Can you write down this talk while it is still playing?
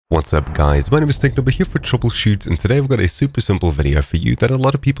What's up guys, my name is Technoba here for Troubleshoot, and today I've got a super simple video for you that a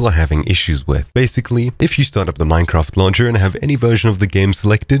lot of people are having issues with. Basically, if you start up the Minecraft launcher and have any version of the game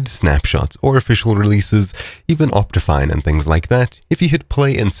selected, snapshots or official releases, even Optifine and things like that, if you hit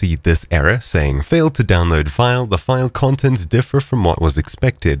play and see this error saying failed to download file, the file contents differ from what was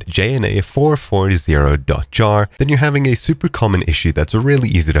expected, jna-4.4.0.jar, then you're having a super common issue that's really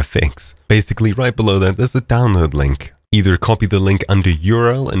easy to fix. Basically, right below that there's a download link. Either copy the link under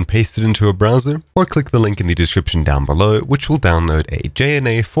URL and paste it into a browser, or click the link in the description down below, which will download a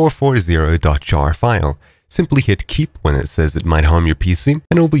jna-4.4.0.jar file. Simply hit keep when it says it might harm your PC,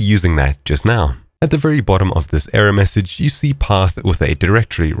 and it'll be using that just now. At the very bottom of this error message, you see path with a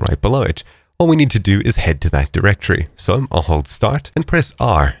directory right below it. All we need to do is head to that directory. So I'll hold start and press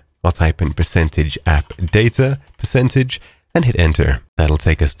R. I'll type in %app_data% and hit enter. That'll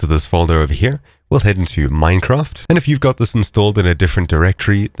take us to this folder over here. We'll head into Minecraft, and if you've got this installed in a different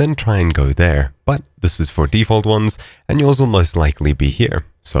directory, then try and go there. But this is for default ones, and yours will most likely be here.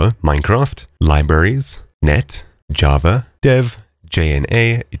 So Minecraft, libraries, net, Java, dev,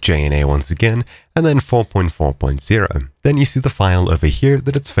 jna once again, and then 4.4.0. Then you see the file over here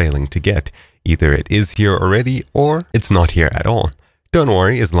that it's failing to get. Either it is here already, or it's not here at all. Don't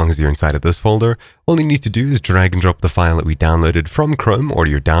worry, as long as you're inside of this folder, all you need to do is drag and drop the file that we downloaded from Chrome or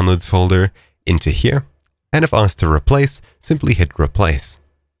your downloads folder into here, and if asked to replace, simply hit replace.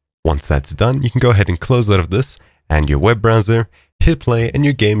 Once that's done, you can go ahead and close out of this and your web browser, hit play, and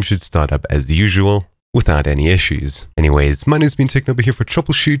your game should start up as usual without any issues. Anyways, my name's been Technoba here for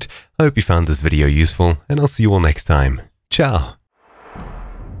Troubleshoot. I hope you found this video useful, and I'll see you all next time. Ciao!